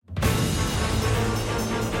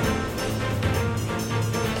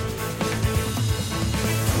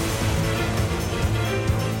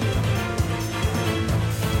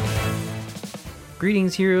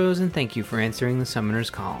Greetings, heroes, and thank you for answering the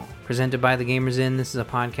Summoner's Call. Presented by The Gamers Inn, this is a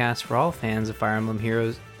podcast for all fans of Fire Emblem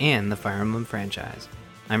Heroes and the Fire Emblem franchise.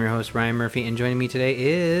 I'm your host, Ryan Murphy, and joining me today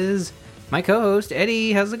is my co-host,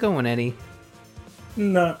 Eddie. How's it going, Eddie?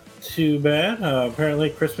 Not too bad.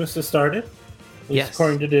 Apparently Christmas has started. Yes.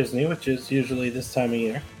 According to Disney, which is usually this time of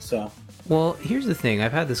year. So, well, here's the thing.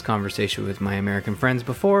 I've had this conversation with my American friends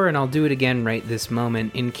before, and I'll do it again right this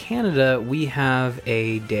moment. In Canada, we have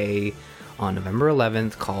a day on November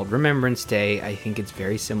 11th called Remembrance Day. I think it's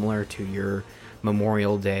very similar to your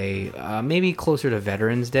Memorial Day, maybe closer to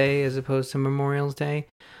Veterans Day as opposed to Memorial Day.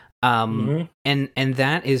 And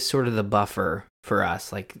that is sort of the buffer for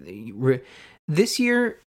us. Like this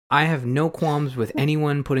year, I have no qualms with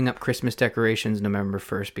anyone putting up Christmas decorations November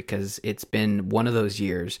 1st because it's been one of those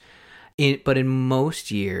years. But in most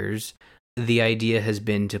years, the idea has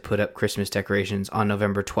been to put up Christmas decorations on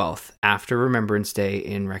November 12th after Remembrance Day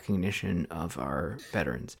in recognition of our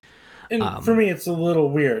veterans. And for me, it's a little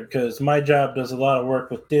weird because my job does a lot of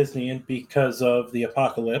work with Disney, and because of the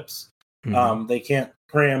apocalypse, they can't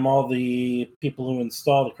cram all the people who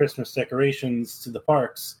install the Christmas decorations to the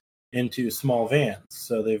parks into small vans.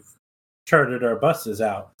 So they've chartered our buses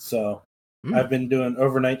out. So I've been doing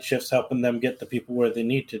overnight shifts helping them get the people where they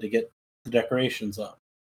need to get the decorations up.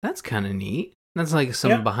 That's kind of neat. That's like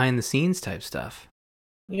some behind-the-scenes type stuff.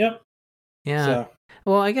 Yep. Yeah. So,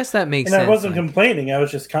 well, I guess that makes sense. And I wasn't complaining. I was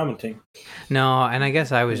just commenting. No, and I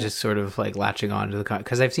guess I was just sort of like latching on to the...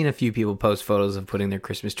 Because I've seen a few people post photos of putting their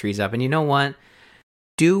Christmas trees up. And you know what?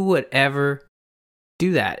 Do whatever.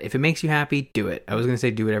 Do that. If it makes you happy, do it. I was going to say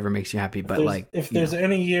do whatever makes you happy, but if there's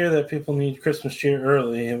any year that people need Christmas cheer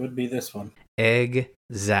early, it would be this one.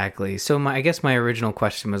 Exactly. So I guess my original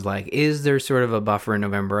question was like, is there sort of a buffer in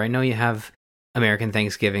November? I know you have American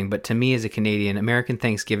Thanksgiving, but to me as a Canadian, American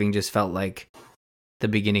Thanksgiving just felt like the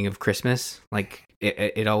beginning of Christmas. Like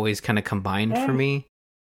it always kind of combined for me,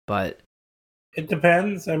 but... It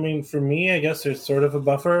depends. I mean, for me, I guess there's sort of a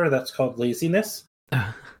buffer that's called laziness.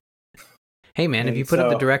 Hey man, if you put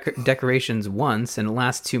up the decorations once and it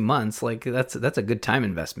lasts 2 months, like that's a good time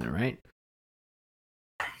investment, right?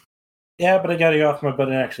 Yeah, but I gotta get off my butt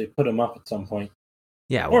and actually put them up at some point.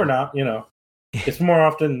 Yeah, or not, you know. It's more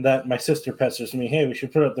often that my sister pesters me, hey, we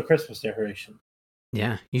should put up the Christmas decoration.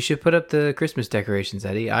 Yeah, you should put up the Christmas decorations,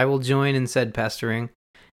 Eddie. I will join in said pestering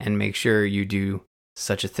and make sure you do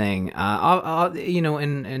such a thing. I'll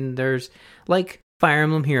and there's like Fire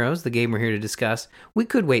Emblem Heroes, the game we're here to discuss. We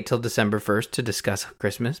could wait till December 1st to discuss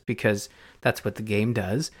Christmas because that's what the game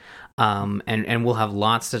does. And we'll have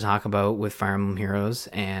lots to talk about with Fire Emblem Heroes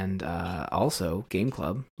and also Game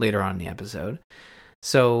Club later on in the episode.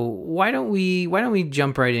 So why don't we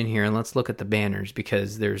jump right in here and let's look at the banners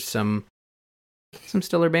because there's some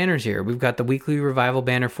stellar banners here. We've got the Weekly Revival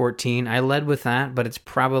Banner 14. I led with that, but it's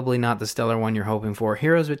probably not the stellar one you're hoping for.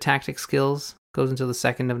 Heroes with Tactic Skills goes until the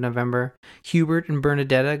 2nd of November. Hubert and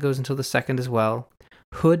Bernadetta goes until the 2nd as well.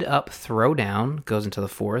 Hood Up Throwdown goes until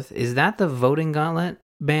the 4th. Is that the Voting Gauntlet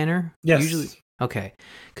banner? Yes. Usually, okay.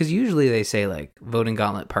 Because usually they say like Voting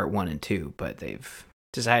Gauntlet Part 1 and 2, but they've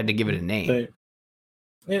decided to give it a name.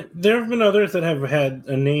 There have been others that have had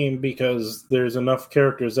a name because there's enough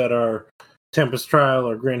characters that are Tempest Trial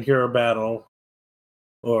or Grand Hero Battle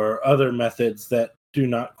or other methods that do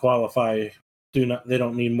not qualify. They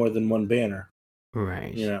don't need more than one banner.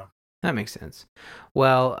 Right. You know. That makes sense.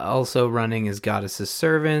 Well, also running is Goddess's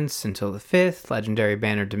Servants until the 5th, Legendary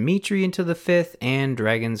Banner Dimitri until the 5th, and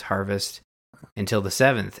Dragon's Harvest until the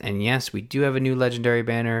 7th. And yes, we do have a new Legendary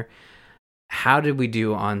Banner. How did we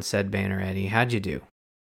do on said banner, Eddie? How'd you do?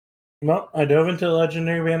 Well, I dove into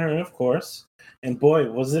Legendary Banner, of course. And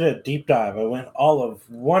boy, was it a deep dive. I went all of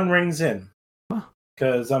 1 rings in.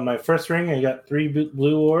 Because on my first ring, I got 3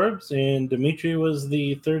 blue orbs, and Dimitri was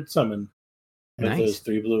the 3rd summon with those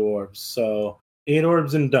 3 blue orbs. So 8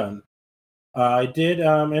 orbs and done. I did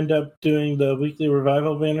end up doing the Weekly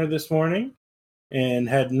Revival banner this morning and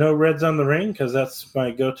had no reds on the ring because that's my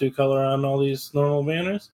go-to color on all these normal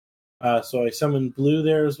banners. So I summoned blue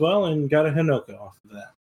there as well and got a Hinoka off of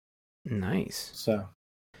that. Nice. So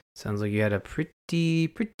sounds like you had a pretty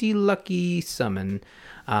lucky summon.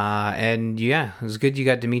 And yeah, it was good you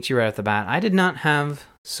got Dimitri right off the bat. I did not have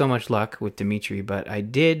so much luck with Dimitri, but I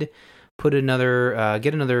did put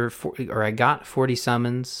I got 40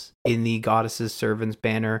 summons in the Goddess's Servants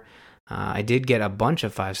banner. I did get a bunch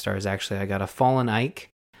of 5 stars, actually. I got a Fallen Ike,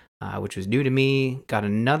 which was new to me. Got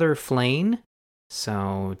another Flane,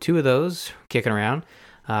 so 2 of those kicking around.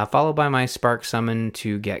 Followed by my Spark summon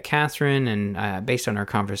to get Catherine, and based on our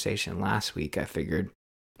conversation last week, I figured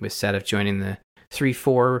with Seth joining the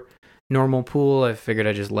 3-4 normal pool, I figured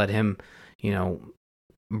I'd just let him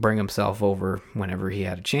bring himself over whenever he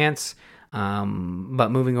had a chance. But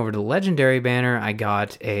moving over to the legendary banner, I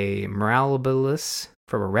got a Moralibus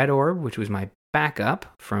from a red orb, which was my backup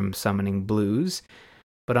from summoning blues.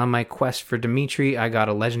 But on my quest for Dimitri, I got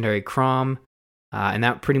a legendary Crom, and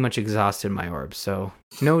that pretty much exhausted my orbs. So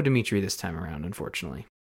no Dimitri this time around, unfortunately.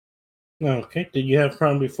 Okay. Did you have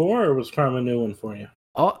Crom before, or was Crom a new one for you?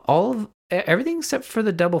 All of everything except for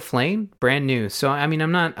the double flame, brand new. So I mean,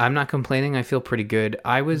 I'm not complaining. I feel pretty good.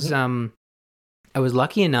 I was I was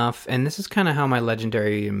lucky enough, and this is kind of how my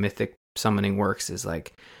legendary and mythic summoning works, is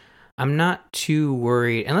like I'm not too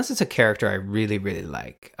worried unless it's a character I really, really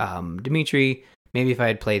like. Dimitri, maybe if I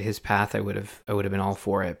had played his path, I would have been all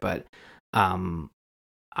for it. But I'm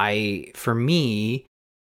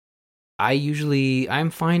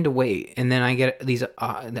fine to wait, and then I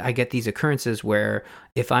get these occurrences where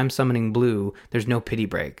if I'm summoning blue, there's no pity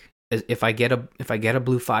break. If I get a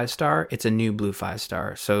blue 5-star, it's a new blue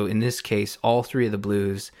 5-star. So in this case, all three of the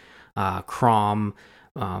blues, Crom,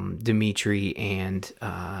 Dimitri, and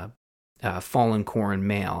Fallen Corrin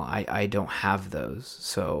male, I don't have those.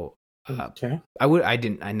 So okay. I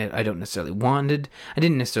didn't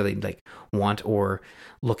necessarily like want or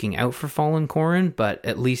looking out for Fallen Corrin, but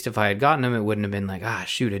at least if I had gotten them, it wouldn't have been like,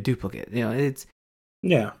 shoot, a duplicate. It's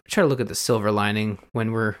try to look at the silver lining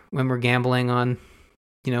when we're gambling on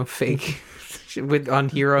fake on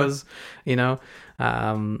heroes,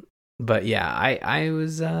 but yeah,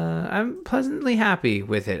 I'm pleasantly happy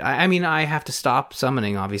with it. I mean, I have to stop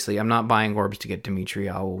summoning, obviously. I'm not buying orbs to get Dimitri.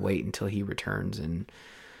 I will wait until he returns in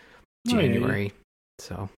January.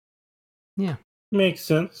 So yeah, makes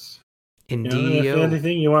sense. Indeed. If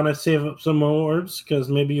anything, you want to save up some more orbs because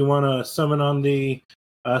maybe you want to summon on the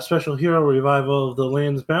special hero revival of the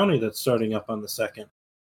Land's Bounty that's starting up on the 2nd.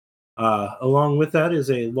 Along with that is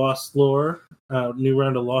a Lost Lore, new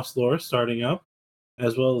round of Lost Lore starting up,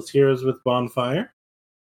 as well as Heroes with Bonfire.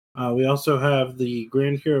 We also have the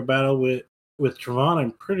Grand Hero Battle with Travon.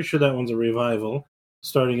 I'm pretty sure that one's a revival,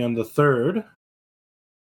 starting on the 3rd.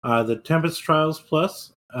 The Tempest Trials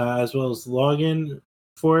Plus, as well as login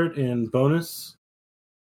for it and bonus,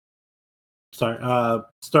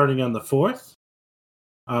 starting on the 4th.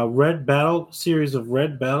 Series of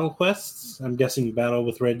red battle quests. I'm guessing battle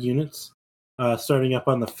with red units. Starting up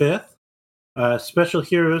on the 5th. Special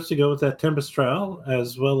heroes to go with that Tempest Trial,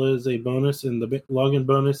 as well as a bonus in the login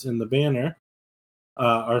bonus in the banner,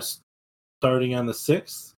 are starting on the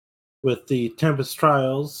 6th, with the Tempest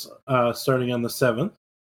Trials starting on the 7th.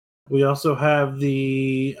 We also have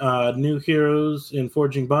the new heroes in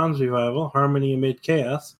Forging Bonds revival, Harmony Amid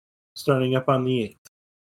Chaos, starting up on the 8th.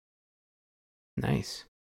 Nice.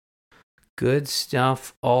 Good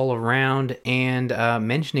stuff all around. And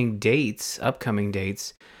mentioning dates, upcoming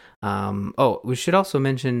dates. We should also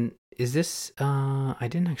mention, is this I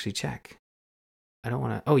didn't actually check. I don't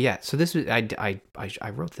want to. Oh yeah, so this was I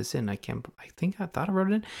wrote this in. I thought I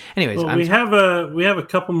wrote it in. Anyways, well, we have a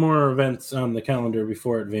couple more events on the calendar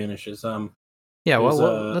before it vanishes.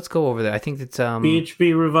 Let's go over there. I think it's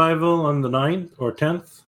BHB revival on the 9th or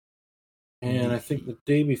 10th. And I think the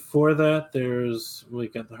day before that, we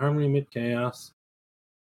got the Harmony Mid Chaos,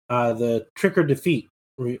 the Trick or Defeat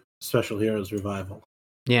Special Heroes Revival.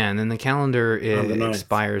 Yeah, and then the calendar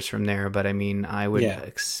expires from there. But I mean, I would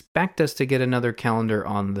expect us to get another calendar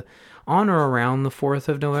on or around the 4th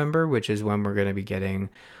of November, which is when we're going to be getting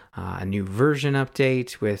a new version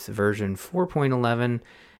update with version 4.11.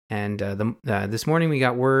 And this morning we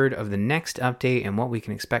got word of the next update and what we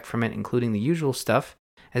can expect from it, including the usual stuff,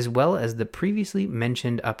 as well as the previously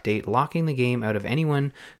mentioned update locking the game out of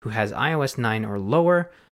anyone who has iOS 9 or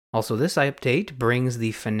lower. Also, this update brings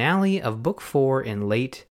the finale of Book 4 in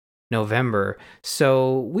late November.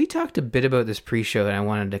 So we talked a bit about this pre-show, and I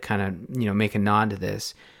wanted to kind of, make a nod to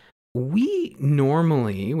this. We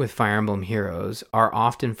normally, with Fire Emblem Heroes, are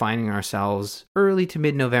often finding ourselves early to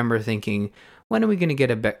mid-November thinking, when are we going to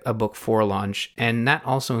get a Book 4 launch? And that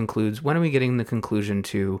also includes, when are we getting the conclusion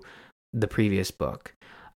to the previous book?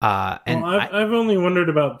 I've only wondered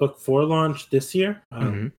about Book 4 launch this year.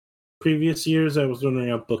 Previous years, I was wondering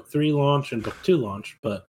about Book 3 launch and Book 2 launch,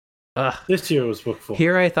 but this year was Book 4.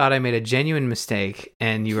 Here I thought I made a genuine mistake,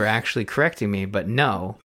 and you were actually correcting me, but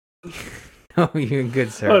no. No, you're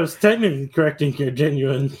good, sir. Well, I was technically correcting your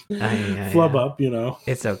genuine flub up,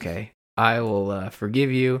 It's okay. I will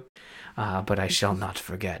forgive you, but I shall not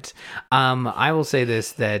forget. I will say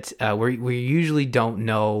this, that we usually don't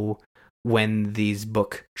know when these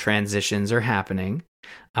book transitions are happening.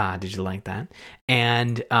 Did you like that?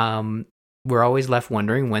 And we're always left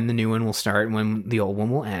wondering when the new one will start and when the old one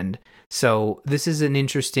will end. So this is an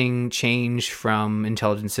interesting change from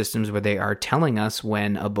Intelligent Systems, where they are telling us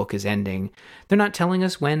when a book is ending. They're not telling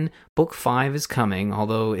us when book 5 is coming,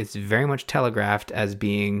 although it's very much telegraphed as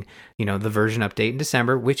being, the version update in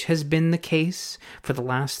December, which has been the case for the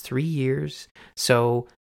last 3 years. So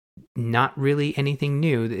not really anything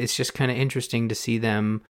new. It's just kind of interesting to see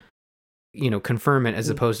them, confirm it, as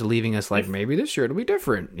opposed to leaving us like, maybe this year it'll be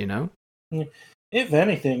different, If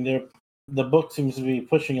anything, the book seems to be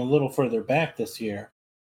pushing a little further back this year,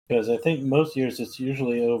 because I think most years it's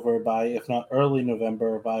usually over by, if not early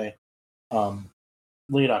November, by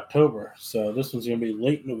late October. So this one's going to be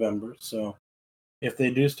late November. So if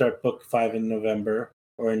they do start book 5 in November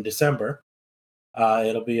or in December,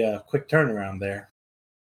 it'll be a quick turnaround there.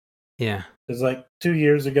 Yeah. Because like 2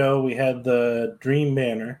 years ago, we had the Dream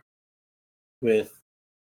Banner with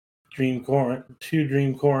two Dream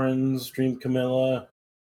Corrins, Dream Camilla,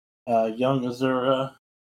 Young Azura,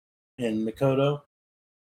 and Mikoto.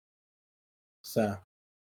 So.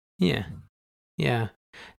 Yeah.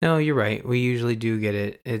 No, you're right. We usually do get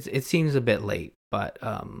it. It seems a bit late, but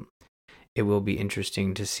it will be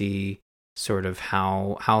interesting to see sort of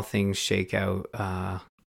how things shake out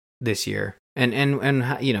this year. And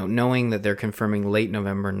knowing that they're confirming late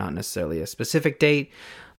November, not necessarily a specific date,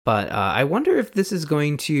 but I wonder if this is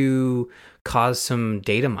going to cause some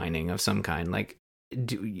data mining of some kind. Like,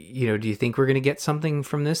 do you think we're going to get something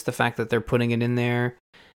from this? The fact that they're putting it in there,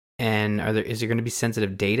 and is there going to be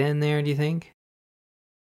sensitive data in there? Do you think?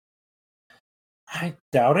 I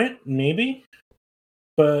doubt it. Maybe,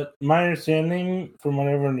 but my understanding, from what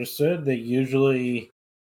I've understood, they usually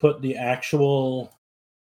put the actual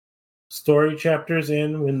story chapters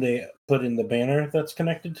in when they put in the banner that's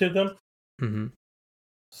connected to them. Mm-hmm.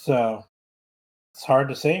 So it's hard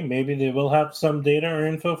to say. Maybe they will have some data or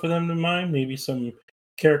info for them to mine. Maybe some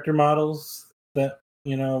character models that,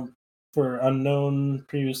 for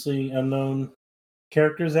previously unknown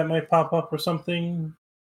characters that might pop up or something.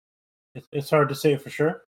 It's hard to say for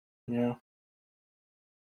sure.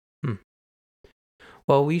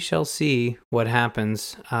 Well, we shall see what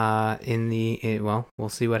happens we'll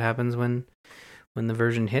see what happens when the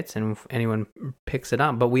version hits and if anyone picks it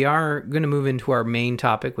up. But we are going to move into our main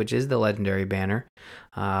topic, which is the Legendary Banner.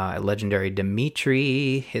 Legendary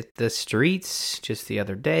Dimitri hit the streets just the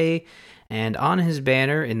other day, and on his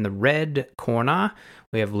banner in the red corner,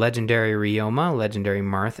 we have Legendary Ryoma, Legendary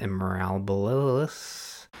Marth, and Miralbolis.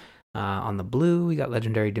 On the blue, we got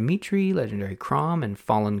Legendary Dimitri, Legendary Chrom, and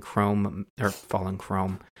Fallen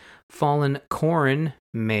Corrin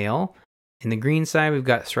male. In the green side, we've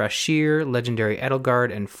got Thrashir, Legendary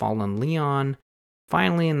Edelgard, and Fallen Leon.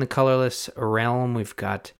 Finally, in the colorless realm, we've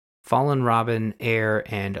got Fallen Robin, Air,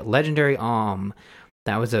 and Legendary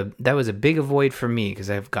That was a big avoid for me because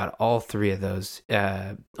I've got all 3 of those.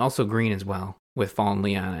 Also green as well with Fallen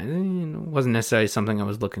Leon. It wasn't necessarily something I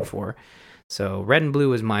was looking for. So red and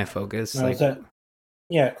blue is my focus. Quick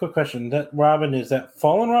question. That Robin, is that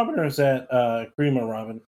Fallen Robin or is that Grima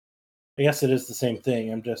Robin? I guess it is the same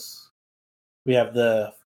thing. We have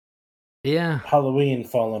the Halloween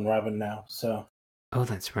Fallen Robin now. So. Oh,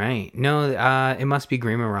 that's right. No, it must be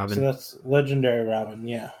Grima Robin. So that's Legendary Robin.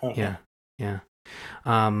 Yeah. Okay. Yeah.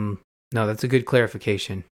 No, that's a good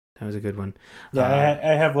clarification. That was a good one. Yeah,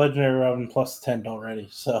 I have Legendary Robin plus 10 already.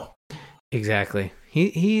 So. Exactly.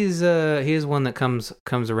 He is one that comes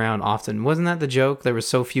around often. Wasn't that the joke? There were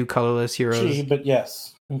so few colorless heroes. But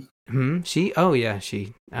yes. She? Oh yeah,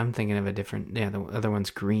 she. I'm thinking of a different. Yeah, the other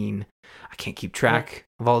one's green. I can't keep track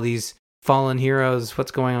of all these fallen heroes.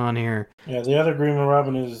 What's going on here? Yeah, the other Green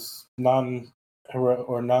Robin is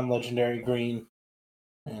non-legendary green,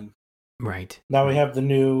 and right now we have the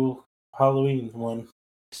new Halloween one.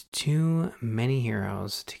 It's too many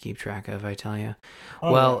heroes to keep track of, I tell you.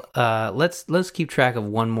 Let's keep track of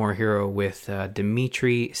one more hero with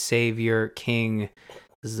Dimitri, Savior, King.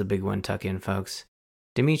 This is a big one, tuck in, folks.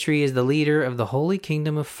 Dimitri is the leader of the Holy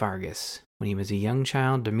Kingdom of Fargus. When he was a young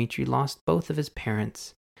child, Dimitri lost both of his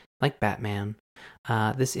parents. Like Batman.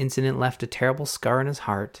 This incident left a terrible scar in his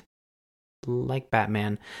heart. Like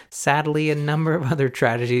Batman. Sadly, a number of other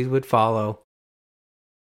tragedies would follow.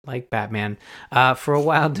 Like Batman. For a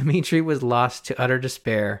while, Dimitri was lost to utter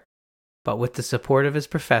despair. But with the support of his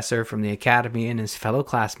professor from the academy and his fellow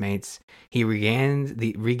classmates, he regained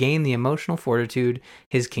the emotional fortitude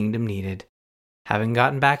his kingdom needed. Having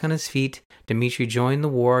gotten back on his feet, Dimitri joined the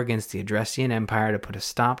war against the Adressian Empire to put a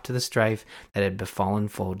stop to the strife that had befallen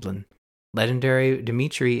Fodlan. Legendary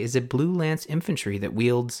Dimitri is a blue lance infantry that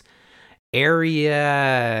wields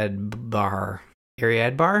Ariadbar.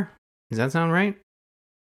 Ariadbar? Does that sound right?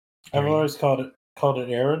 I've always called it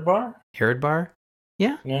Arid Bar. Arid Bar?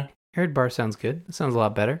 Yeah. Yeah. Arid Bar sounds good. It sounds a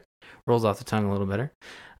lot better. Rolls off the tongue a little better.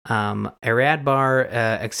 Arid Bar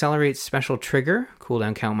accelerates special trigger,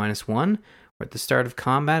 cooldown count -1. Or at the start of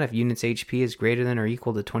combat, if unit's HP is greater than or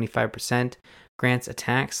equal to 25%, grants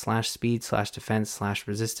attack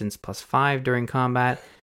 /speed/defense/resistance +5 during combat.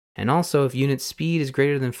 And also, if unit's speed is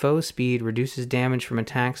greater than foe speed, reduces damage from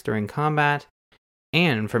attacks during combat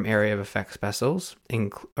and from area of effect specials,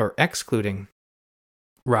 excluding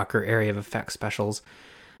rocker area of effect specials,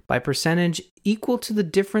 by percentage equal to the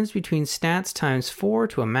difference between stats times 4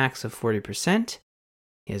 to a max of 40%.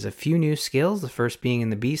 He has a few new skills, the first being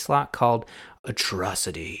in the B slot called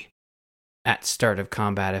Atrocity. At start of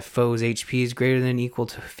combat, if foe's HP is greater than or equal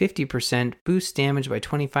to 50%, boosts damage by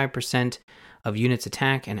 25% of unit's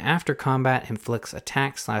attack, and after combat inflicts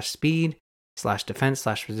attack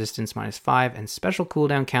 /speed/defense/resistance -5 and special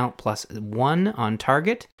cooldown count +1 on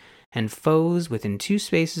target and foes within 2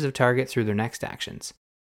 spaces of target through their next actions.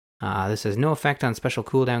 This has no effect on special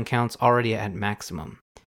cooldown counts already at maximum.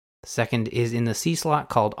 The second is in the C slot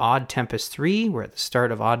called Odd Tempest 3, where at the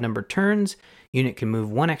start of odd numbered turns, unit can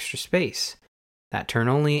move 1 extra space. That turn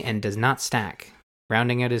only and does not stack.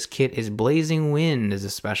 Rounding out his kit is Blazing Wind as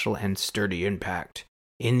a special and Sturdy Impact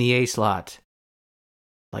in the A slot.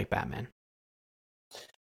 Like Batman.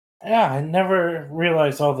 Yeah, I never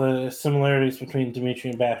realized all the similarities between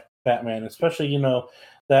Dimitri and Batman, especially,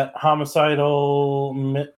 that homicidal,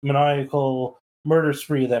 maniacal murder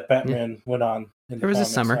spree that Batman went on in the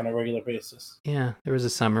comics on a regular basis. Yeah, there was a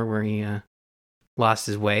summer where he lost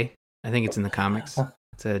his way. I think it's in the comics.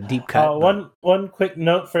 It's a deep cut. One quick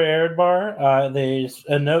note for Arid Bar. There's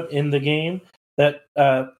a note in the game that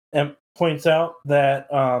points out that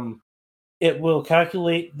it will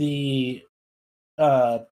calculate the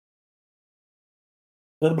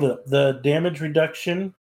damage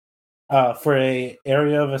reduction for a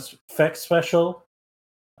area of effect special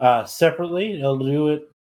separately. It'll do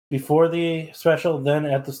it before the special, then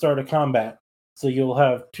at the start of combat. So you'll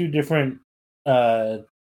have 2 different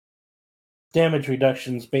damage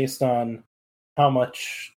reductions based on how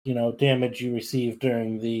much damage you receive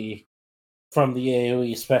from the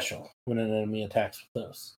AoE special when an enemy attacks with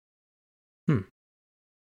those.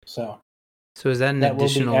 So is that an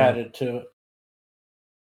additional will be added to it?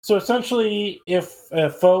 So essentially, if a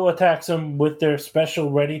foe attacks them with their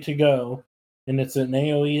special ready to go, and it's an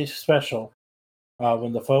AoE special,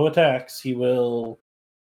 when the foe attacks, he will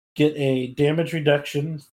get a damage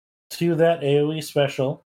reduction to that AoE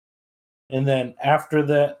special, and then after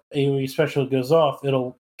that AoE special goes off,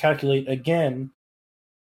 it'll calculate again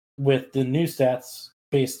with the new stats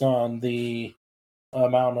based on the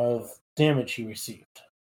amount of damage he received.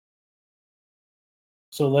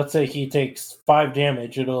 So let's say he takes 5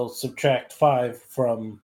 damage, it'll subtract 5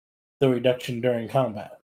 from the reduction during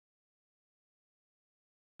combat.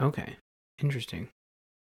 Okay, interesting.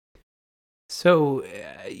 So,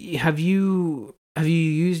 have you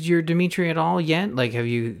used your Dimitri at all yet? Like, have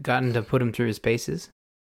you gotten to put him through his paces?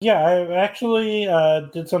 Yeah, I actually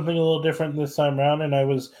did something a little different this time around, and I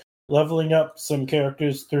was leveling up some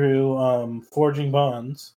characters through Forging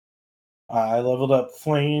Bonds. I leveled up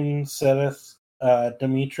Flame, Seth,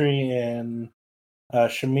 Dimitri, and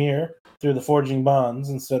Shamir through the Forging Bonds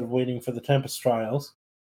instead of waiting for the Tempest Trials.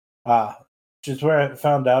 Which is where I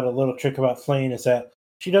found out a little trick about Flame is that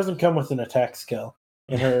she doesn't come with an attack skill,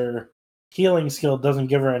 and her healing skill doesn't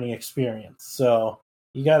give her any experience. So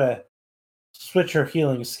you gotta switch her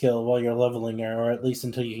healing skill while you're leveling her, or at least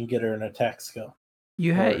until you can get her an attack skill.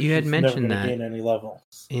 You had mentioned never that. Gain any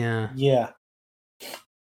levels. Yeah.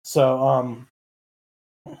 So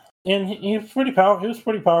and he was pretty powerful. He was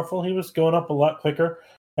pretty powerful. He was going up a lot quicker.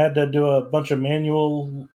 Had to do a bunch of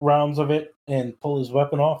manual rounds of it and pull his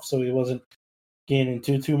weapon off, so he wasn't gaining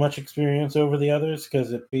too much experience over the others,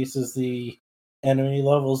 because it bases the enemy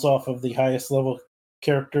levels off of the highest level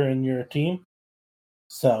character in your team.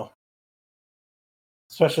 So,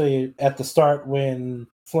 especially at the start when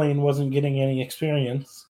Flame wasn't getting any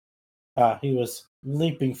experience, he was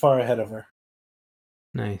leaping far ahead of her.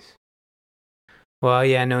 Nice. Well,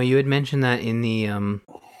 yeah, no, you had mentioned that in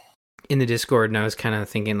the Discord, and I was kind of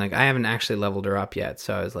thinking, like, I haven't actually leveled her up yet,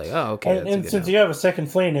 so I was like, oh, okay. And since you have a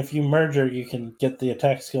second Flame, if you merge her, you can get the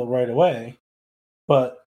attack skill right away.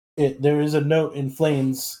 But there is a note in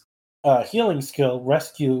Flame's healing skill,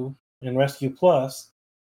 Rescue and Rescue Plus,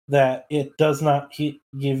 that it does not give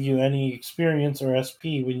you any experience or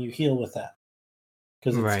SP when you heal with that,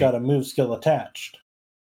 because it's got a move skill attached.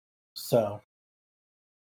 So,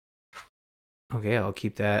 okay, I'll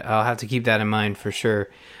keep that. I'll have to keep that in mind for sure.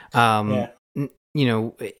 Yeah.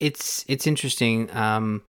 It's interesting.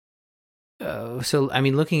 So I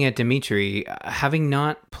mean, looking at Dimitri, having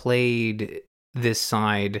not played this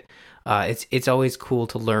side, it's always cool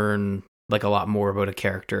to learn like a lot more about a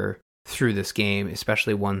character through this game,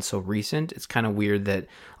 especially one so recent. It's kind of weird that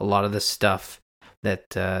a lot of the stuff that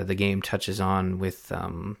the game touches on with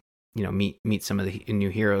meet some of the new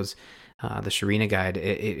heroes, the Sharina guide,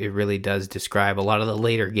 it really does describe a lot of the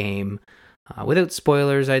later game. Without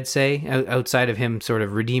spoilers, I'd say, outside of him sort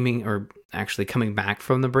of redeeming or actually coming back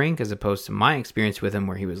from the brink, as opposed to my experience with him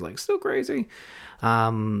where he was like still crazy.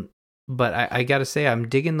 But I gotta say, I'm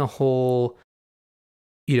digging the whole,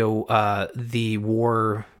 the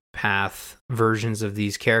war path versions of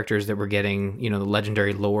these characters that we're getting, the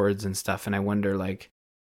legendary lords and stuff. And I wonder, like,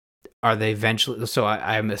 are they eventually? So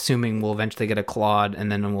I'm assuming we'll eventually get a Claude,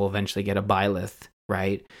 and then we'll eventually get a Byleth,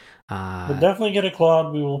 right? We'll definitely get a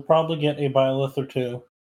Claude. We will probably get a Byleth or two.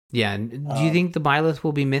 Yeah. Do you think the Byleth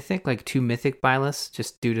will be mythic, like 2 mythic Byleths,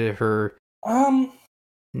 just due to her,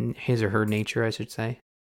 his or her nature, I should say?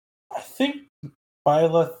 I think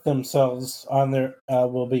Byleth themselves on their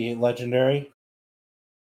will be legendary.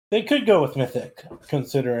 They could go with mythic,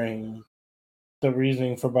 considering the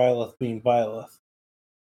reasoning for Byleth being Byleth.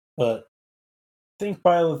 But I think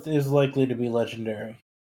Byleth is likely to be legendary.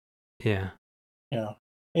 Yeah.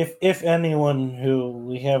 If anyone who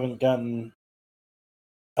we haven't gotten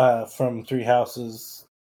from Three Houses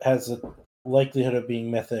has a likelihood of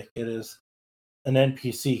being mythic, it is an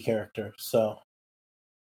NPC character. So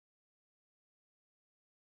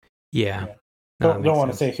yeah. Don't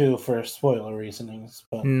want to say who for spoiler reasonings,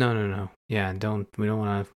 but no. Yeah, we don't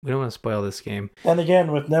want to spoil this game. And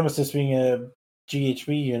again, with Nemesis being a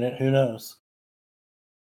GHB unit, who knows?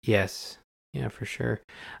 Yes, yeah, for sure.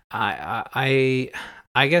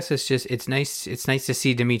 I guess it's nice to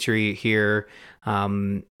see Dimitri here.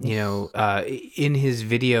 In his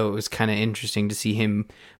video, it was kind of interesting to see him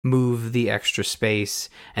move the extra space,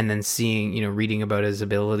 and then seeing, reading about his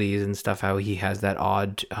abilities and stuff, how he has that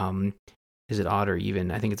odd, is it odd or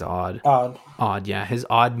even? I think it's odd. Odd, yeah. His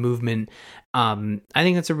odd movement. I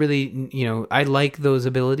think that's a really, I like those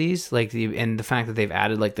abilities, and the fact that they've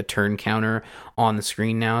added like the turn counter on the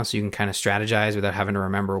screen now, so you can kind of strategize without having to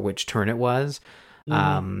remember which turn it was.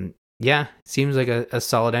 Mm-hmm. Yeah, seems like a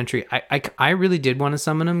solid entry. I really did want to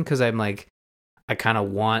summon him because I'm like, I kind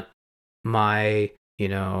of want my,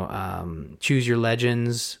 choose your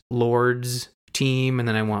legends lords team, and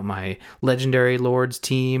then I want my legendary lords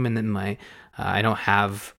team, and then my I don't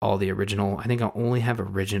have all the original. I think I only have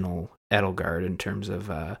original Edelgard in terms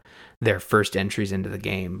of their first entries into the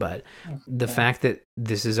game. But the fact that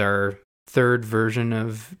this is our third version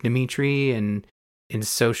of Dimitri and in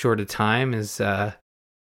so short a time is that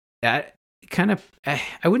kind of,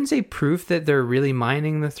 I wouldn't say proof that they're really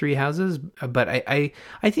mining the Three Houses, but I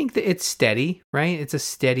think that it's steady, right? It's a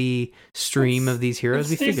steady stream of these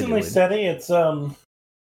heroes. It's decently steady. It's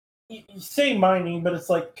you say mining, but it's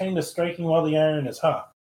like kind of striking while the iron is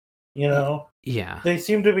hot. Yeah. They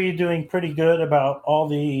seem to be doing pretty good about all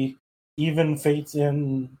the even fates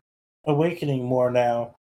in Awakening more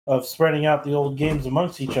now, of spreading out the old games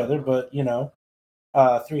amongst each other. But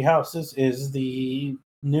Three Houses is the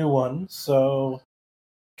new one, so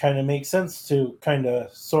kind of makes sense to kind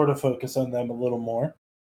of sort of focus on them a little more.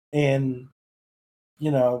 And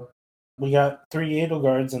we got 3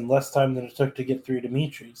 Edelgards in less time than it took to get 3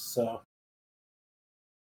 Dimitris. So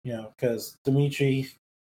because Dimitri,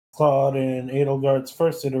 Claude, and Edelgard's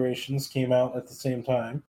first iterations came out at the same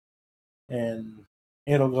time, and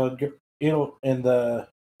Edelgard and the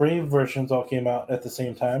Brave versions all came out at the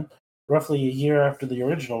same time, roughly a year after the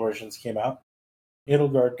original versions came out.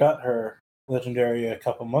 Edelgard got her legendary a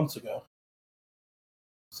couple months ago.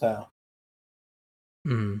 So.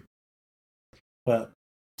 But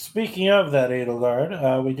speaking of that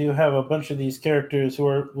Edelgard, we do have a bunch of these characters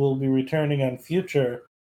who will be returning on future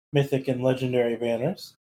Mythic and Legendary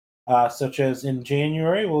banners. Such as in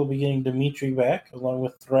January, we'll be getting Dimitri back, along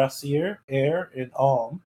with Thrasier, Air, and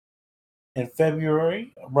Alm. In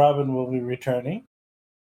February, Robin will be returning.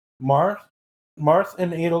 Marth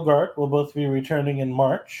and Edelgard will both be returning in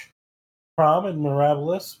March. Prom and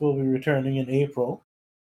Mirabilis will be returning in April.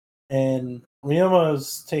 And Ryoma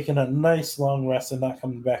is taking a nice long rest and not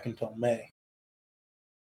coming back until May.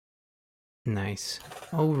 Nice.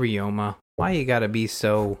 Oh, Ryoma. Why you gotta be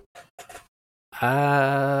so...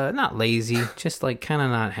 not lazy, just like kind of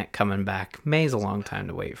not coming back. May's a long time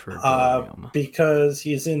to wait for Ryoma. Because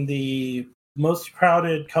he's in the most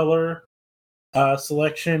crowded color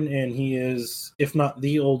selection, and he is, if not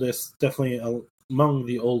the oldest, definitely among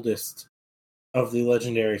the oldest of the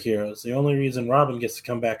legendary heroes. The only reason Robin gets to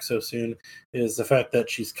come back so soon is the fact that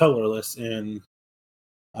she's colorless, and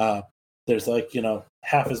the there's like,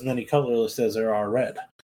 half as many colorless as there are red.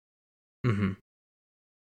 Mm-hmm.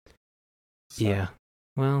 So, Yeah.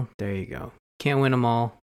 Well, there you go. Can't win them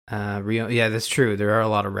all. Rio. Yeah, that's true. There are a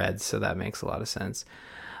lot of reds, so that makes a lot of sense.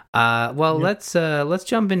 Well, let's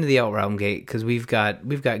jump into the Outrealm Gate because we've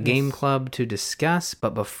got Game Club to discuss.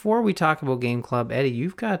 But before we talk about Game Club, Eddie,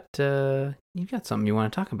 you've got something you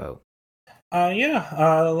want to talk about.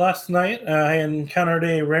 Last night I encountered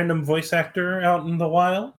a random voice actor out in the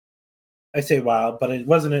wild. I say wild, but it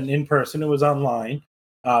wasn't in person; it was online.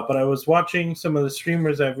 But I was watching some of the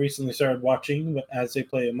streamers I've recently started watching as they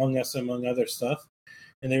play Among Us, among other stuff,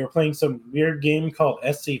 and they were playing some weird game called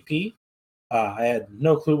SCP. I had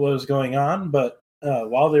no clue what was going on, but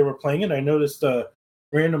while they were playing it, I noticed a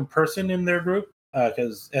random person in their group,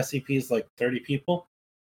 because SCP is like 30 people,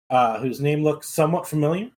 whose name looked somewhat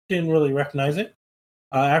familiar. Didn't really recognize it.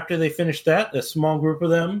 After they finished that, a small group of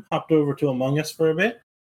them hopped over to Among Us for a bit,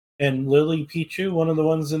 and Lily Pichu, one of the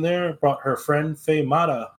ones in there, brought her friend Faye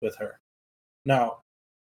Mata with her. Now,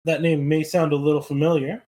 that name may sound a little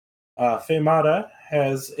familiar. Faye Mata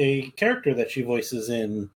has a character that she voices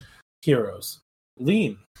in Heroes,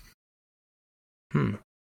 Lean.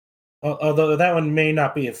 Although that one may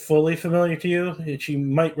not be fully familiar to you, she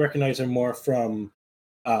might recognize her more from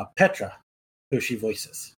Petra, who she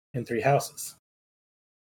voices in Three Houses.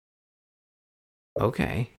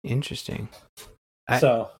 Okay, interesting.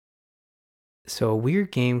 So a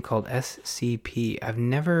weird game called SCP. I've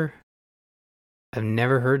never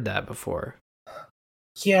heard that before.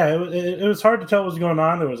 Yeah, it was hard to tell what was going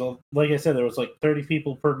on. There was, like I said, there was like 30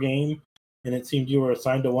 people per game, and it seemed you were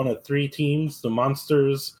assigned to one of three teams: the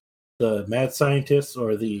monsters, the mad scientists,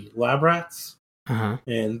 or the lab rats. Uh-huh.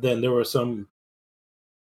 And then there were some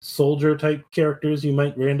soldier type characters you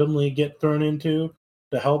might randomly get thrown into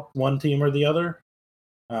to help one team or the other.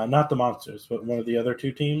 Not the monsters, but one of the other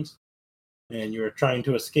two teams. And you were trying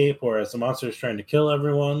to escape, whereas the monsters trying to kill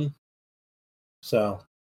everyone. So,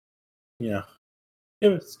 it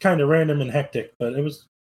was kind of random and hectic, but it was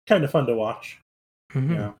kind of fun to watch.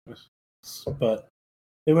 Mm-hmm. But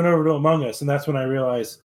they went over to Among Us, and that's when I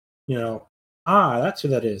realized, that's who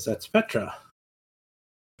that is. That's Petra.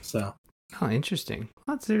 So. Oh, interesting.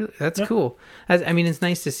 That's cool. It's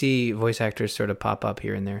nice to see voice actors sort of pop up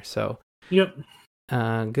here and there. So. Yep.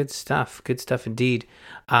 Good stuff. Good stuff indeed.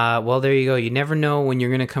 Well, there you go. You never know when you're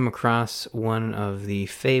going to come across one of the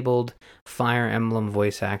fabled Fire Emblem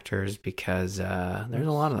voice actors because there's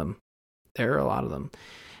a lot of them. There are a lot of them.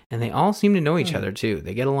 And they all seem to know each other, too.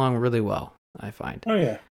 They get along really well, I find. Oh,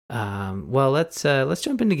 yeah. Well, let's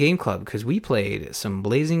jump into Game Club because we played some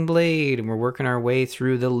Blazing Blade and we're working our way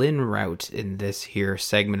through the Lyn route in this here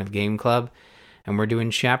segment of Game Club. And we're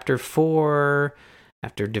doing Chapter 4...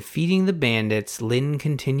 After defeating the bandits, Lyn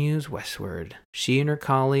continues westward. She and her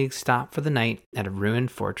colleagues stop for the night at a ruined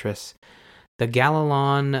fortress. The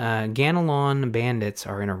Ganelon bandits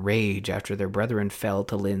are in a rage after their brethren fell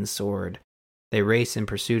to Lyn's sword. They race in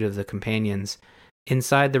pursuit of the companions.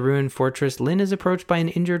 Inside the ruined fortress, Lyn is approached by an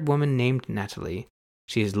injured woman named Natalie.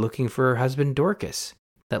 She is looking for her husband Dorcas,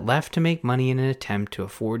 that left to make money in an attempt to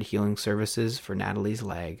afford healing services for Natalie's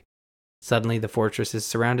leg. Suddenly, the fortress is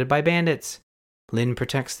surrounded by bandits. Lyn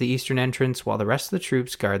protects the eastern entrance while the rest of the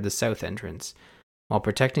troops guard the south entrance. While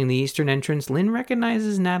protecting the eastern entrance, Lyn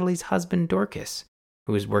recognizes Natalie's husband Dorcas,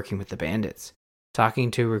 who is working with the bandits.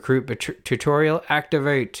 Talking to recruit tutorial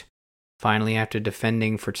activate. Finally, after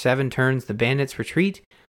defending for 7 turns, the bandits retreat,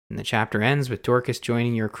 and the chapter ends with Dorcas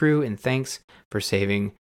joining your crew in thanks for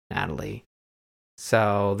saving Natalie.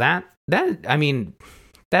 So that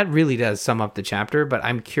really does sum up the chapter, but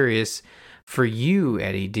I'm curious... For you,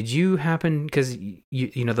 Eddie, did you happen, because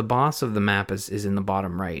you know the boss of the map is in the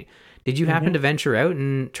bottom right, did you happen to venture out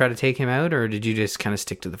and try to take him out, or did you just kind of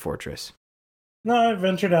stick to the fortress? No, I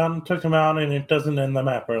ventured out and took him out, and it doesn't end the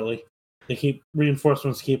map early.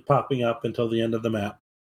 Reinforcements keep popping up until the end of the map,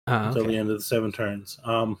 until the end of the 7 turns.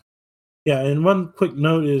 And one quick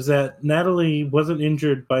note is that Natalie wasn't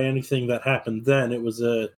injured by anything that happened then. It was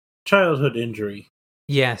a childhood injury.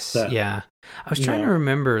 Yes, yeah. I was trying to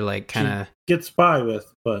remember, like, kind of gets by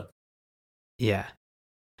with, but yeah,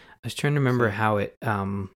 I was trying to remember how it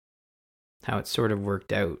sort of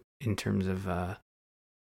worked out in terms of that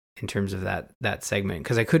segment,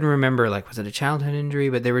 because I couldn't remember, like, was it a childhood injury?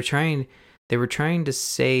 But they were trying to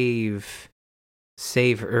save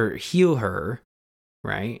her, heal her,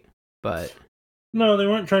 right? But no, they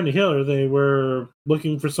weren't trying to heal her. They were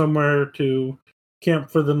looking for somewhere to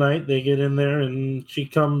camp for the night. They get in there and she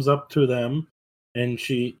comes up to them and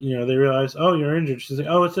they realize, oh, you're injured. She's like,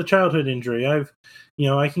 oh, it's a childhood injury. I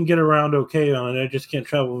can get around okay on it. I just can't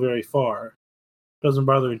travel very far. doesn't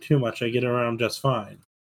bother me too much. I get around just fine.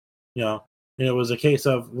 You know, and it was a case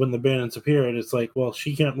of when the bandits appeared, it's like, well,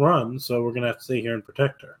 she can't run, so we're gonna have to stay here and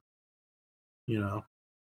protect her. You know,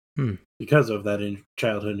 because of that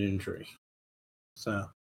childhood injury. So,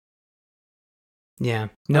 yeah,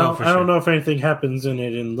 no, I don't know if anything happens in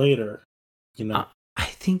it in later. You know, I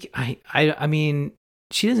think I mean,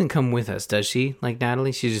 she doesn't come with us, does she? Like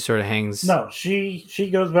Natalie, she just sort of hangs. No, she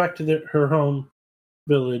goes back to her home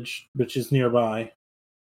village, which is nearby.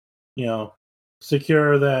 You know,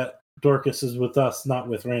 secure that Dorcas is with us, not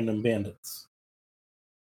with random bandits,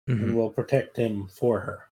 and we'll protect him for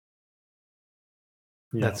her.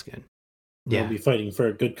 That's good. We'll be fighting for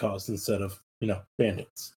a good cause instead of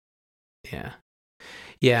bandits.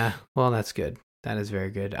 Yeah. Well, that's good. That is very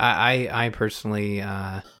good. I personally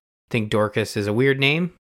think Dorcas is a weird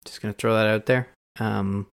name. Just gonna throw that out there.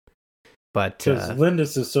 But because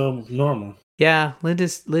Lindis is so normal. Yeah,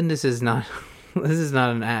 Lindis is not. This is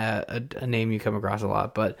not a name you come across a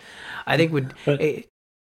lot, but I think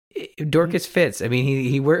Dorcas fits. I mean,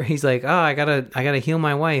 he's like, oh, I gotta heal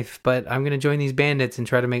my wife, but I'm gonna join these bandits and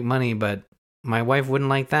try to make money, but my wife wouldn't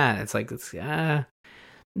like that. It's like,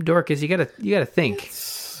 Dorcas, you gotta think.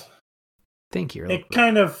 Think here.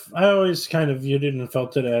 I always kind of viewed it and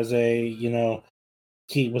felt it as a,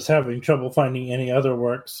 he was having trouble finding any other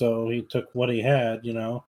work, so he took what he had.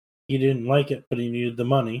 He didn't like it, but he needed the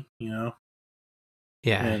money.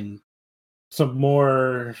 Yeah, and some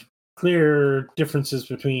more clear differences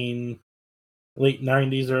between late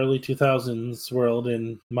 90s, early 2000s world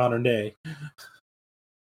and modern day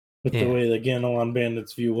with the way the Ganelon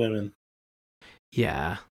bandits view women.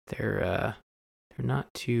 Yeah, they're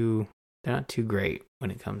not too great when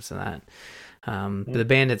it comes to that. The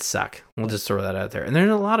bandits suck. We'll just throw that out there. And there's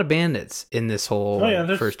a lot of bandits in this whole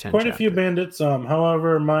first 10 quite chapters. A few bandits.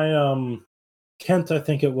 However, my Kent, I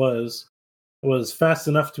think it was fast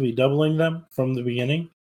enough to be doubling them from the beginning.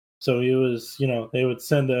 So he was, they would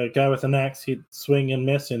send a guy with an axe, he'd swing and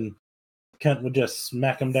miss, and Kent would just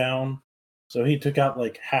smack him down. So he took out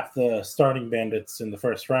like half the starting bandits in the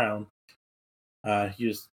first round.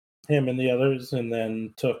 Used him and the others, and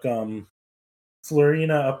then took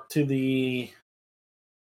Florina up to the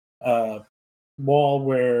wall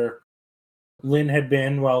where Lynn had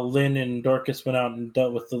been, while Lynn and Dorcas went out and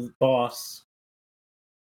dealt with the boss.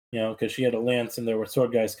 Because she had a lance and there were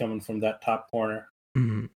sword guys coming from that top corner.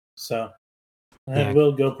 Mm-hmm. So I had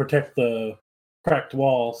Will go protect the cracked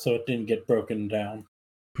wall so it didn't get broken down.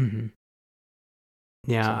 Mm-hmm.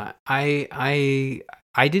 Yeah, so.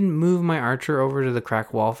 I didn't move my archer over to the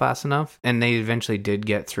cracked wall fast enough, and they eventually did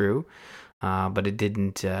get through, but it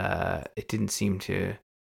didn't seem to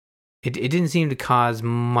cause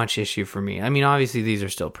much issue for me. I mean, obviously these are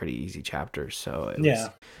still pretty easy chapters, so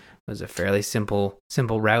it was a fairly simple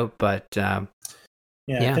route, but I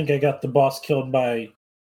think I got the boss killed by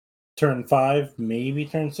turn 5, maybe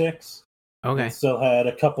turn 6. Okay. And still had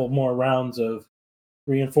a couple more rounds of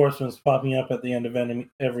reinforcements popping up at the end of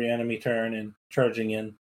every enemy turn and charging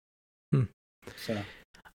in. So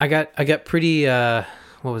I got pretty what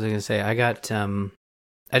was I gonna say?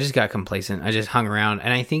 I just got complacent. I just hung around,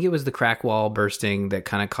 and I think it was the crack wall bursting that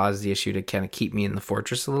kind of caused the issue to kind of keep me in the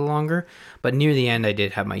fortress a little longer. But near the end, I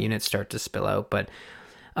did have my units start to spill out. But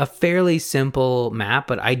a fairly simple map,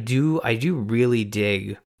 but I do really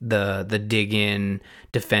dig the dig in,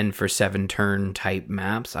 defend for 7 turn type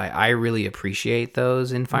maps. I really appreciate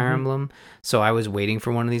those in Fire Emblem. So I was waiting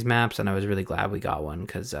for one of these maps, and I was really glad we got one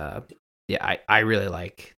because I really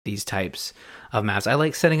like these types of maps. I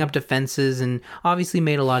like setting up defenses, and obviously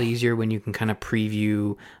made a lot easier when you can kind of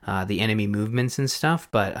preview the enemy movements and stuff.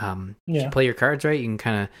 But if you play your cards right, you can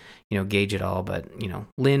kind of gauge it all. But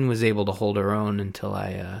Lynn was able to hold her own until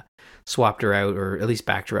I swapped her out, or at least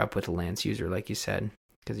backed her up with a lance user, like you said,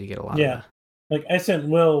 because you get a lot. of like I sent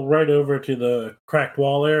Will right over to the cracked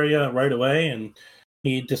wall area right away, and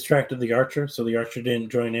he distracted the archer, so the archer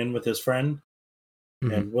didn't join in with his friend.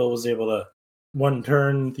 And Will was able to one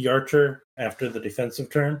turn the archer after the defensive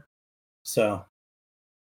turn. So,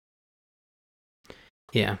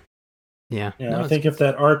 yeah. I think if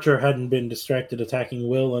that archer hadn't been distracted attacking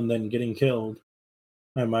Will and then getting killed,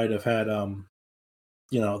 I might have had the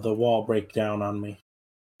wall break down on me.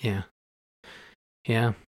 Yeah.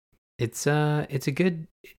 It's an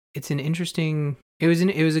interesting. It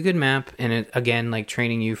was a good map, and it again like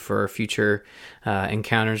training you for future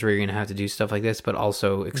encounters where you're gonna have to do stuff like this, but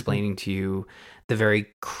also explaining to you the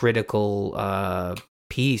very critical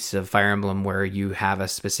piece of Fire Emblem where you have a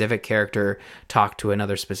specific character talk to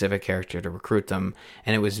another specific character to recruit them,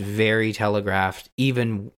 and it was very telegraphed,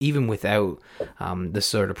 even without the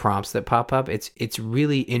sort of prompts that pop up. It's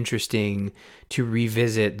really interesting to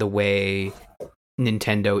revisit the way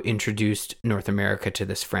Nintendo introduced North America to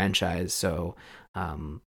this franchise. So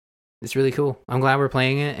it's really cool. I'm glad we're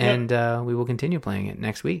playing it, and we will continue playing it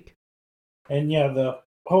next week. And yeah, the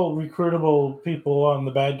whole recruitable people on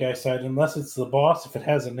the bad guy side, unless it's the boss, if it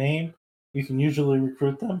has a name, you can usually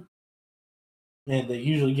recruit them. And they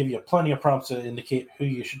usually give you plenty of prompts to indicate who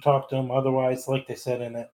you should talk to them. Otherwise, like they said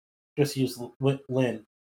in it, just use Lynn.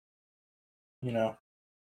 You know.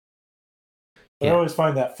 I always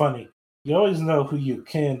find that funny. You always know who you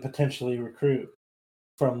can potentially recruit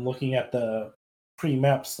from looking at the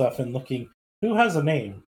pre-map stuff and looking, who has a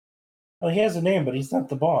name? Oh, he has a name, but he's not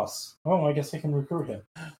the boss. Oh, I guess I can recruit him.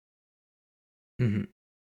 Mm-hmm.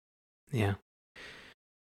 Yeah.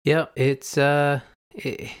 Yeah, it's you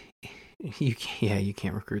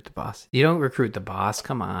can't recruit the boss. You don't recruit the boss.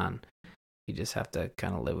 Come on. You just have to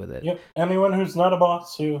kind of live with it. Yep. Anyone who's not a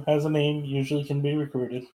boss who has a name usually can be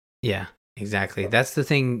recruited. Yeah, exactly. That's the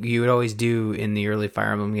thing you would always do in the early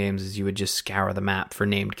Fire Emblem games, is you would just scour the map for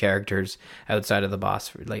named characters outside of the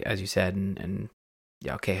boss, like as you said, and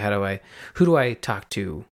yeah, okay, who do I talk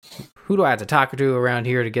to? Who do I have to talk to around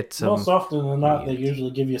here to get some... Most often than not, they usually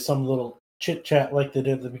give you some little chit-chat like they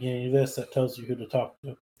did at the beginning of this that tells you who to talk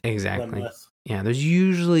to. Exactly. Yeah, there's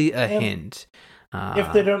usually a hint.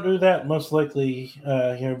 If they don't do that, most likely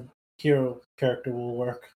your hero character will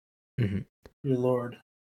work. Mm-hmm. Your lord.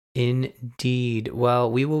 Indeed.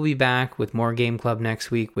 Well, we will be back with more Game Club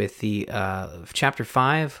next week with the Chapter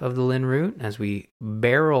 5 of the Lyn Route as we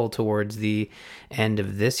barrel towards the end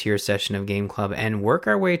of this here session of Game Club and work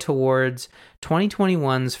our way towards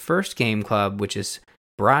 2021's first Game Club, which is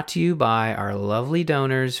brought to you by our lovely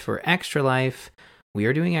donors for Extra Life. We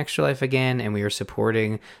are doing Extra Life again, and we are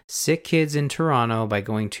supporting sick kids in Toronto by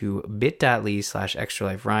going to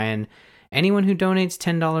bit.ly/extraliferyan. Anyone who donates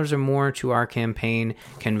 $10 or more to our campaign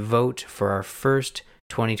can vote for our first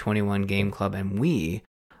 2021 Game Club, and we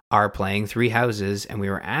are playing Three Houses, and we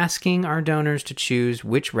were asking our donors to choose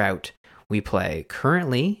which route we play.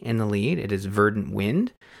 Currently in the lead, it is Verdant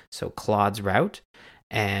Wind, so Claude's route,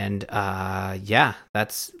 and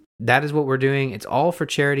that is what we're doing. It's all for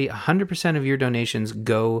charity. 100% of your donations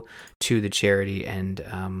go to the charity, and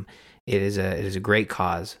it is a great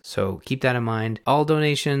cause. So keep that in mind. All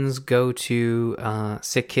donations go to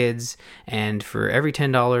sick kids, and for every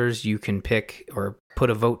 $10, you can pick or put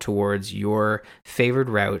a vote towards your favored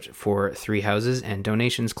route for Three Houses. And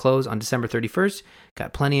donations close on December 31st.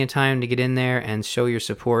 Got plenty of time to get in there and show your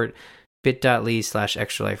support.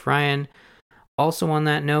 bit.ly/extraliferyan. Also on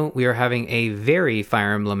that note, we are having a very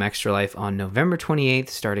Fire Emblem Extra Life on November 28th,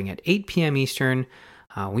 starting at 8 p.m. Eastern.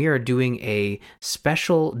 We are doing a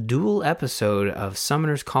special dual episode of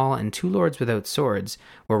Summoner's Call and Two Lords Without Swords,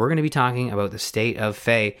 where we're going to be talking about the state of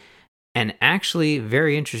Fae. And actually,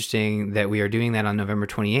 very interesting that we are doing that on November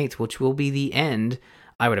 28th, which will be the end,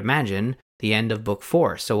 I would imagine, the end of Book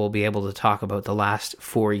 4. So we'll be able to talk about the last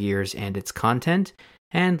 4 years and its content,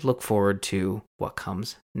 and look forward to what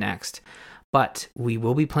comes next. But we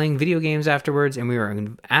will be playing video games afterwards, and we are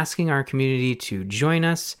asking our community to join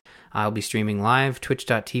us. I'll be streaming live,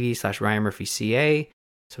 twitch.tv/RyanMurphyCA,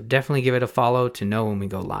 so definitely give it a follow to know when we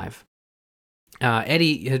go live.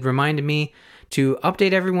 Eddie had reminded me to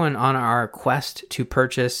update everyone on our quest to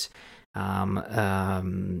purchase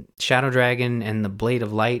Shadow Dragon and the Blade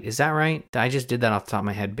of Light. Is that right? I just did that off the top of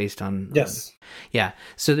my head based on... Yes. Yeah,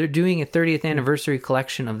 so they're doing a 30th anniversary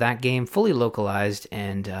collection of that game, fully localized,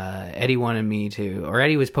 and Eddie wanted me to... Or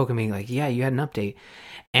Eddie was poking me like, yeah, you had an update.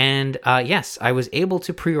 And yes, I was able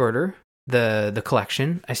to pre-order the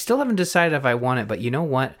collection. I still haven't decided if I want it, but you know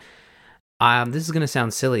what? This is going to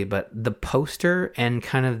sound silly, but the poster and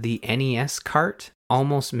kind of the NES cart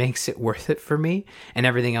almost makes it worth it for me, and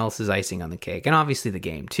everything else is icing on the cake. And obviously the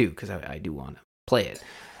game, too, because I do want to play it.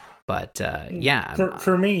 But, yeah.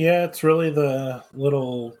 For me, yeah, it's really the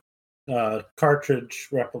little cartridge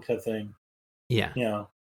replica thing. Yeah. Yeah.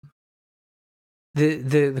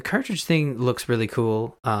 The cartridge thing looks really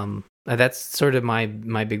cool. That's sort of my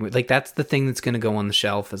big... Like, that's the thing that's going to go on the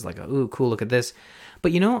shelf as like, ooh, cool, look at this.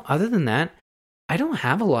 But, you know, other than that, I don't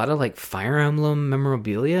have a lot of like Fire Emblem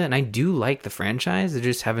memorabilia, and I do like the franchise. There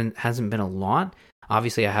just hasn't been a lot.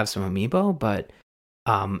 Obviously, I have some amiibo, but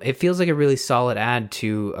it feels like a really solid add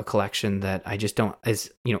to a collection that I just don't,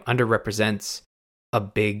 as you know, underrepresents a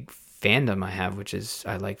big fandom I have, which is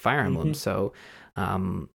I like Fire Emblem. Mm-hmm. So,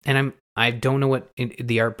 and I don't know what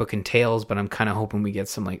the art book entails, but I'm kind of hoping we get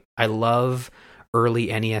some like, I love early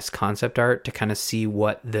NES concept art to kind of see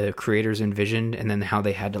what the creators envisioned and then how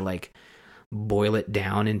they had to like boil it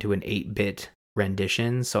down into an 8-bit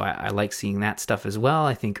rendition. So I like seeing that stuff as well.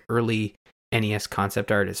 I think early NES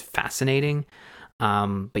concept art is fascinating.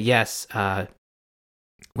 But yes,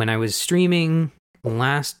 when I was streaming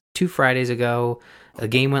last 2 Fridays ago, a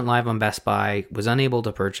game went live on Best Buy, was unable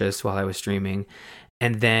to purchase while I was streaming.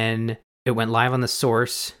 And then it went live on The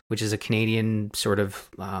Source, which is a Canadian sort of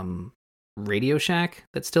Radio Shack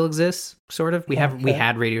that still exists, sort of. We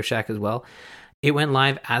had Radio Shack as well. It went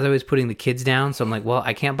live as I was putting the kids down, so I'm like, well,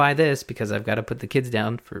 I can't buy this because I've got to put the kids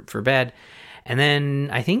down for bed. And then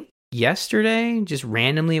I think yesterday, just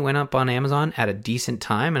randomly, it went up on Amazon at a decent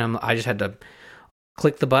time, and I just had to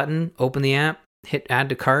click the button, open the app, hit add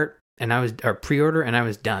to cart, or pre-order, and I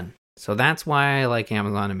was done. So that's why I like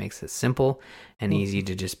Amazon. It makes it simple and easy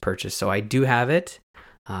to just purchase. So I do have it.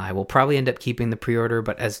 I will probably end up keeping the pre-order,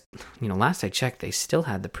 but as you know, last I checked, they still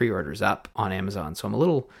had the pre-orders up on Amazon.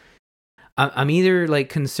 So I'm either like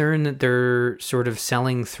concerned that they're sort of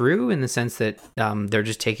selling through in the sense that they're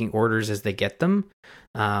just taking orders as they get them.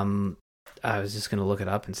 I was just going to look it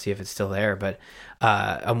up and see if it's still there, but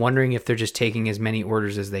I'm wondering if they're just taking as many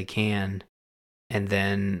orders as they can. And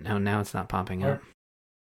then, now it's not popping up.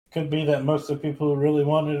 Could be that most of the people who really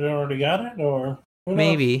wanted it already got it, or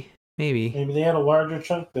maybe they had a larger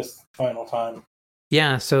chunk this final time.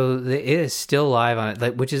 Yeah, so it is still live on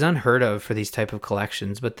it, which is unheard of for these type of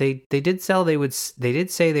collections. But they did say they would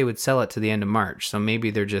sell it to the end of March. So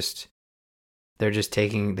maybe they're just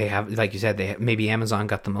taking. They have, like you said, maybe Amazon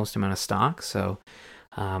got the most amount of stock. So,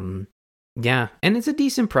 yeah, and it's a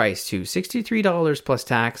decent price too, $63 plus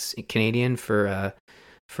tax Canadian for a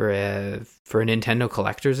Nintendo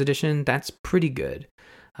Collector's Edition. That's pretty good.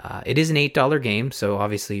 It is an $8 game, so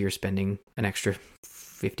obviously you're spending an extra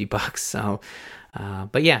 $50. So.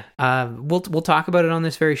 But yeah, we'll talk about it on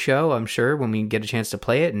this very show, I'm sure, when we get a chance to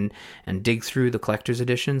play it and dig through the collector's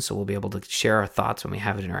edition. So we'll be able to share our thoughts when we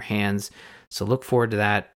have it in our hands. So look forward to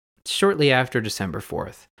that shortly after December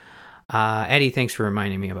 4th. Eddie, thanks for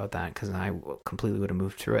reminding me about that because I completely would have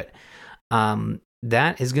moved through it.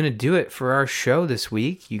 That is going to do it for our show this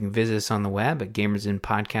week. You can visit us on the web at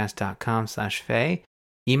gamersinpodcast.com/Faye.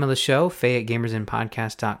 Email the show,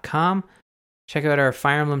 faye@gamersinpodcast.com. Check out our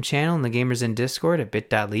Fire Emblem channel in the Gamers In Discord at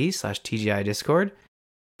bit.ly/TGI Discord.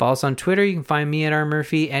 Follow us on Twitter. You can find me at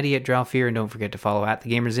rmurphy, Eddie at Dralfear, and don't forget to follow at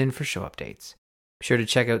the Gamers In for show updates. Be sure to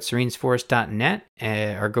check out serenesforest.net,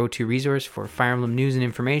 our go-to resource for Fire Emblem news and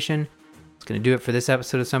information. That's going to do it for this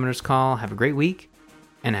episode of Summoner's Call. Have a great week,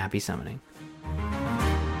 and happy summoning.